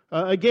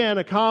 Again,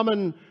 a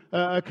common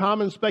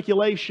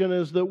speculation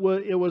is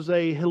that it was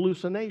a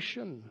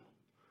hallucination.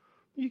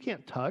 You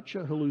can't touch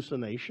a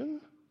hallucination. You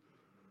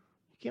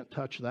can't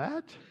touch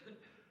that.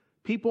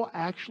 People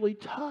actually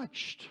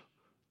touched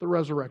the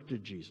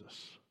resurrected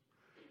Jesus.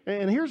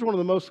 And here's one of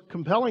the most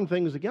compelling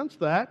things against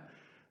that.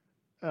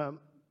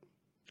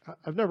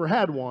 I've never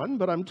had one,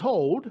 but I'm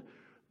told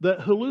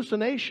that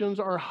hallucinations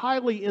are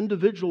highly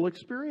individual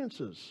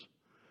experiences.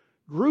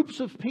 Groups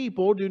of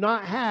people do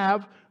not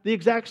have the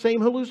exact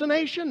same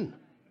hallucination.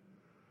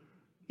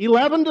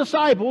 11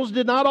 disciples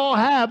did not all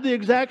have the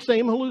exact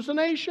same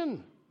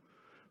hallucination.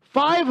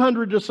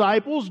 500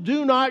 disciples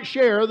do not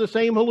share the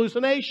same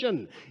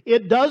hallucination.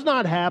 It does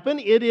not happen.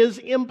 It is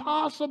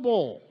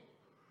impossible.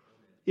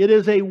 It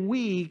is a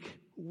weak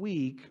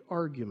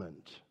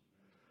argument.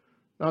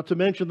 Not to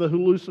mention the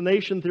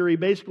hallucination theory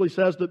basically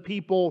says that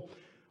people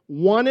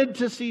wanted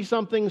to see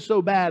something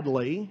so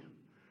badly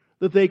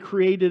that they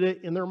created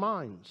it in their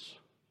minds.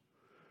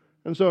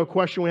 And so a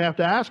question we have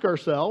to ask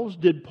ourselves,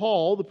 did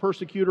Paul, the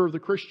persecutor of the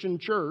Christian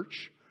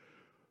church,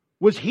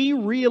 was he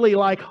really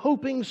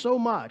hoping so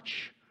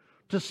much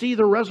to see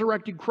the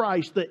resurrected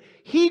Christ that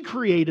he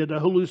created a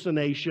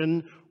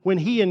hallucination when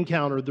he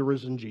encountered the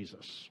risen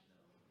Jesus?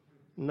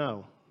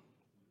 No.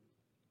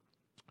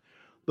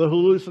 The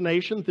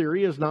hallucination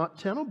theory is not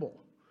tenable.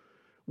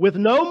 With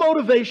no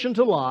motivation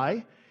to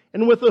lie,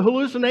 and with the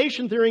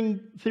hallucination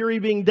theory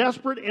being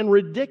desperate and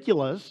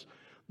ridiculous,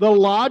 the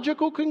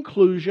logical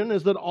conclusion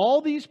is that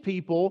all these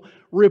people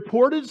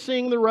reported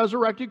seeing the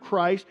resurrected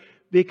Christ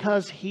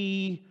because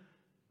He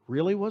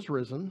really was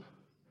risen,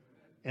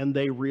 and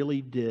they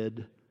really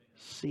did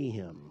see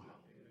Him.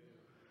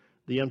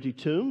 The empty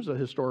tomb's a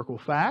historical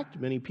fact.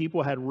 Many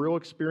people had real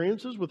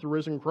experiences with the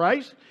risen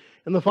Christ.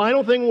 And the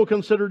final thing we'll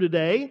consider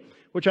today,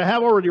 which I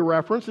have already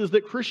referenced, is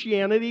that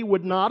Christianity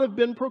would not have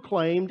been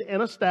proclaimed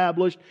and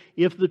established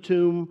if the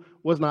tomb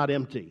was not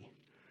empty.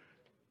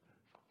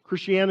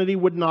 Christianity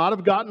would not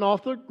have gotten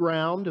off the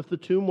ground if the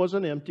tomb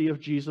wasn't empty, if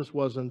Jesus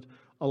wasn't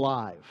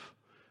alive.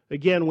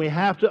 Again, we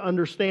have to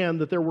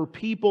understand that there were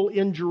people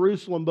in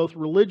Jerusalem, both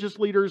religious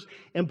leaders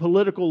and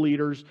political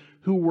leaders,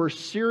 who were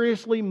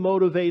seriously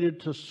motivated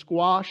to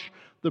squash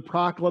the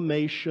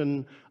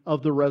proclamation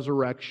of the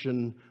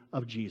resurrection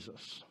of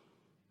Jesus.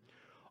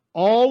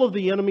 All of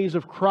the enemies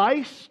of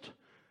Christ,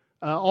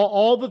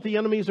 all that the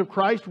enemies of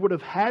Christ would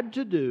have had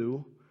to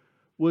do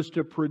was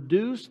to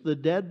produce the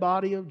dead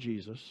body of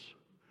Jesus,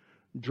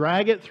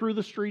 drag it through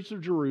the streets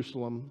of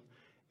Jerusalem,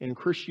 and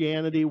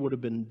Christianity would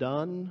have been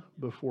done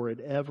before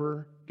it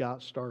ever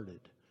got started.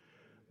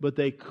 But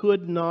they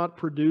could not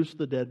produce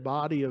the dead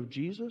body of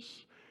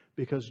Jesus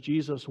because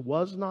Jesus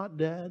was not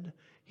dead.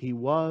 He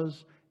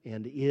was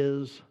and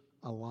is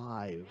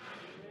alive.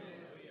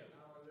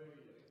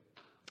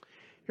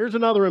 Here's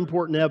another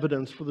important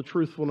evidence for the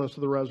truthfulness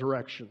of the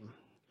resurrection.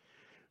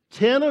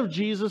 10 of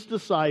Jesus'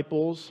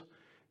 disciples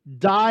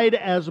died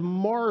as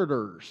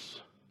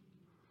martyrs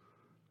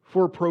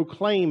for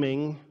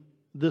proclaiming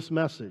this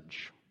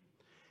message.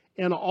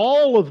 And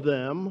all of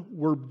them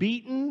were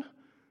beaten,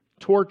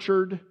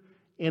 tortured,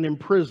 and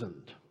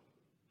imprisoned.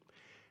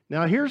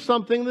 Now here's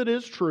something that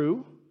is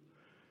true.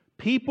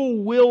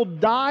 People will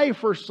die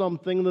for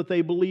something that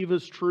they believe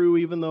is true,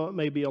 even though it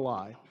may be a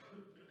lie.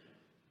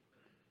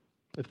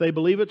 If they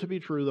believe it to be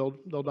true,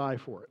 they'll die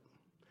for it.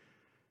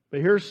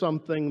 But here's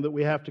something that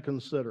we have to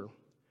consider.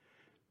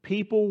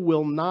 People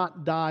will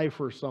not die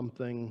for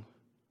something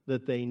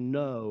that they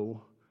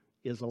know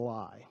is a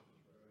lie.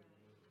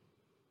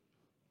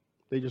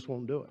 They just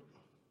won't do it.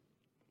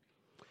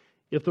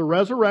 If the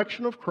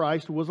resurrection of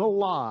Christ was a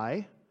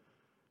lie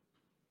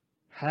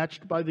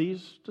hatched by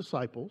these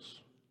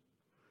disciples,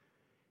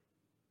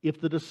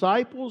 if the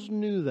disciples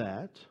knew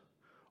that,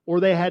 or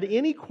they had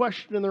any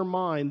question in their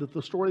mind that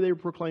the story they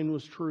proclaimed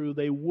was true,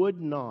 they would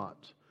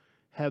not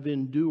have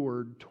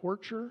endured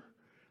torture.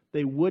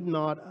 They would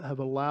not have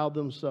allowed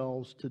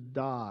themselves to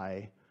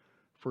die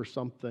for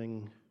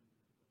something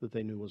that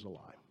they knew was a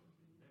lie.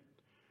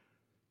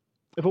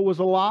 If it was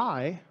a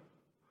lie,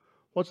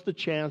 what's the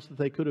chance that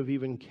they could have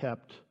even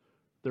kept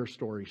their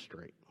story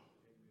straight?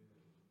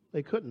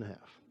 They couldn't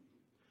have.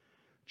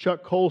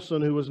 Chuck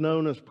Colson, who was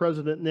known as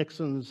President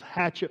Nixon's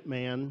hatchet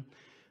man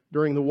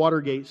during the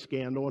Watergate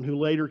scandal and who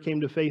later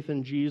came to faith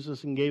in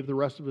Jesus and gave the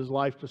rest of his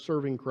life to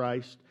serving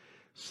Christ,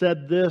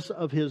 said this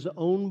of his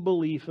own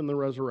belief in the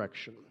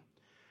resurrection.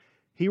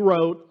 He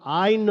wrote,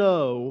 "I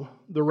know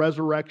the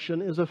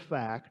resurrection is a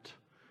fact,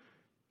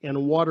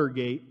 and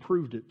Watergate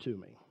proved it to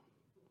me."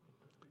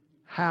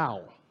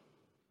 How?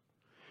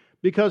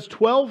 Because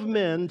 12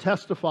 men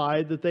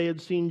testified that they had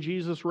seen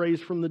Jesus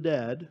raised from the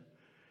dead.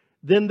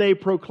 Then they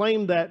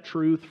proclaimed that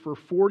truth for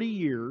 40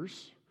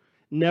 years,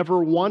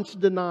 never once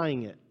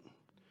denying it.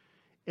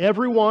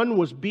 Everyone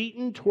was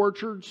beaten,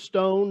 tortured,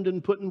 stoned,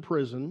 and put in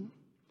prison.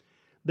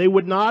 They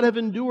would not have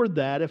endured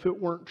that if it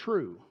weren't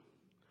true.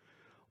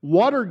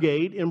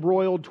 Watergate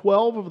embroiled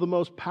 12 of the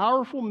most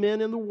powerful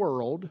men in the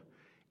world,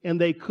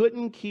 and they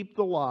couldn't keep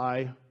the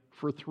lie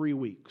for 3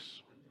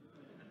 weeks.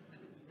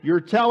 You're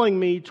telling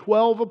me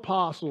 12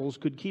 apostles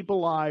could keep a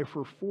lie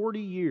for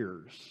 40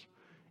 years?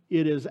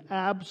 It is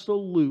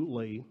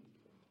absolutely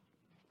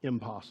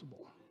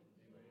impossible.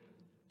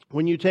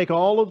 When you take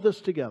all of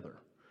this together,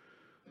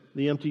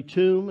 the empty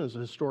tomb is a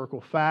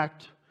historical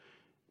fact.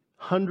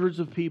 Hundreds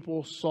of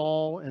people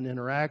saw and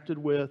interacted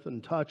with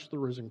and touched the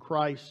risen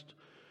Christ.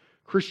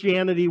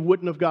 Christianity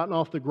wouldn't have gotten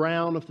off the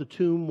ground if the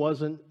tomb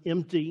wasn't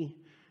empty.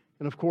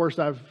 And of course,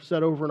 I've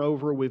said over and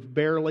over, we've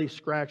barely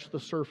scratched the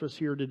surface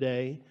here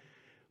today.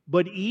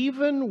 But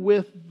even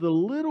with the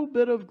little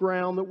bit of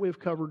ground that we've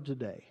covered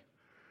today,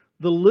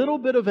 the little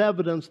bit of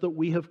evidence that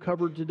we have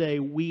covered today,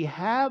 we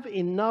have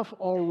enough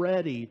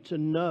already to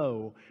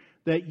know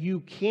that you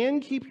can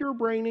keep your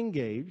brain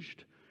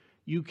engaged,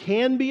 you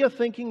can be a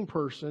thinking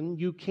person,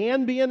 you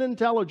can be an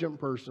intelligent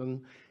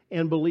person,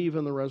 and believe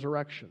in the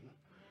resurrection.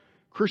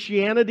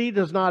 Christianity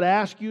does not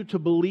ask you to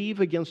believe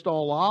against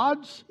all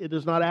odds. It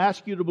does not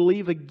ask you to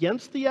believe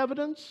against the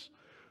evidence.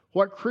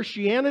 What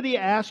Christianity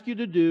asks you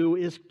to do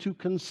is to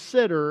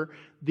consider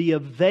the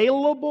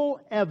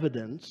available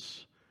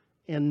evidence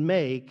and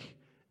make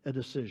a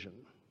decision.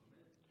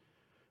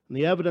 And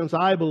the evidence,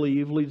 I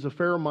believe, leads a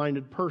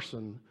fair-minded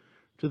person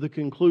to the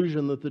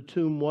conclusion that the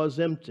tomb was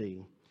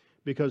empty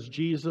because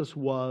Jesus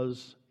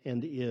was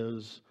and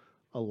is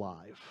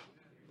alive.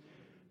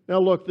 Now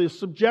look, the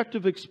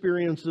subjective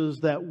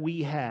experiences that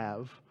we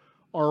have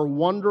are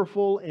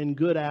wonderful and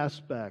good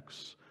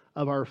aspects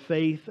of our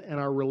faith and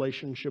our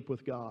relationship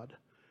with God.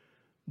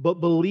 But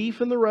belief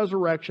in the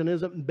resurrection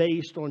isn't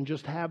based on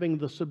just having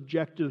the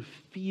subjective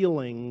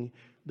feeling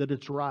that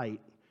it's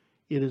right.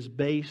 It is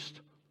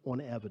based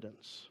on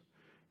evidence.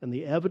 And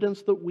the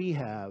evidence that we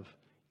have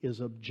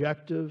is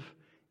objective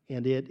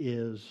and it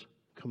is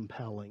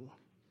compelling.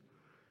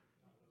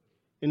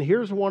 And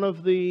here's one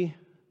of the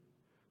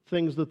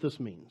things that this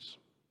means.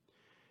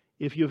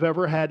 If you've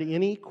ever had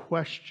any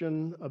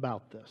question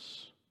about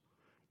this,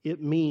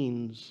 it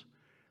means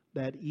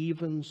that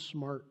even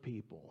smart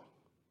people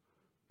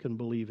can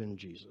believe in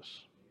Jesus.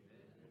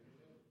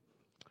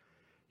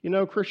 You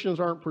know, Christians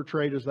aren't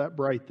portrayed as that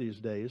bright these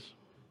days.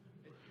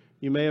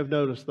 You may have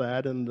noticed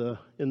that in the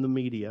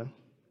media.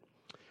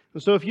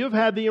 And so if you've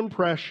had the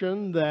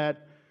impression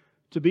that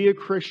to be a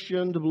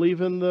Christian, to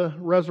believe in the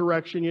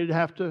resurrection, you'd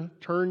have to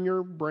turn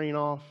your brain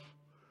off,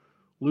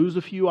 lose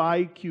a few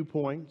IQ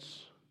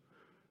points,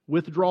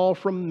 withdraw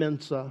from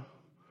Mensa.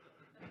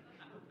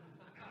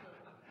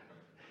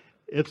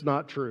 It's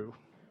not true.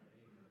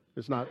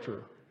 It's not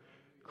true.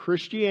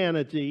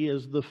 Christianity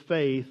is the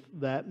faith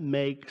that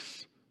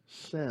makes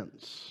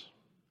sense.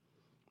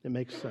 It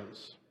makes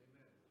sense.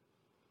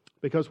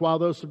 Because while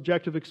those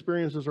subjective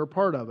experiences are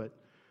part of it,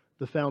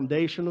 the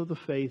foundation of the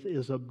faith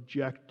is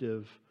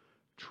objective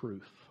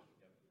truth.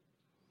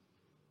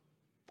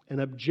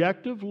 An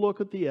objective look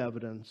at the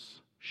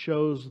evidence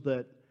shows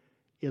that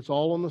it's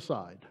all on the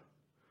side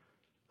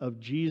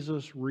of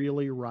Jesus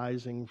really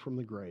rising from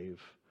the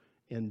grave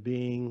and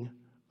being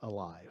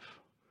alive.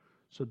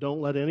 So don't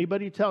let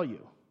anybody tell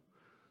you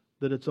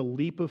that it's a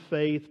leap of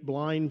faith,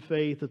 blind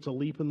faith, it's a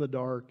leap in the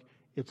dark.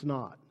 It's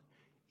not.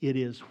 It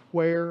is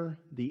where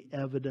the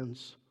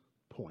evidence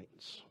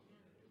points.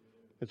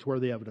 It's where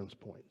the evidence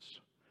points.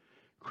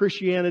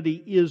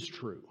 Christianity is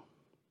true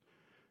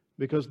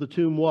because the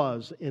tomb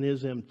was and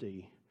is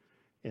empty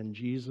and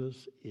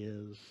Jesus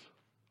is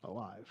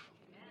alive.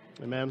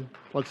 Amen.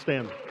 Let's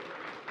stand.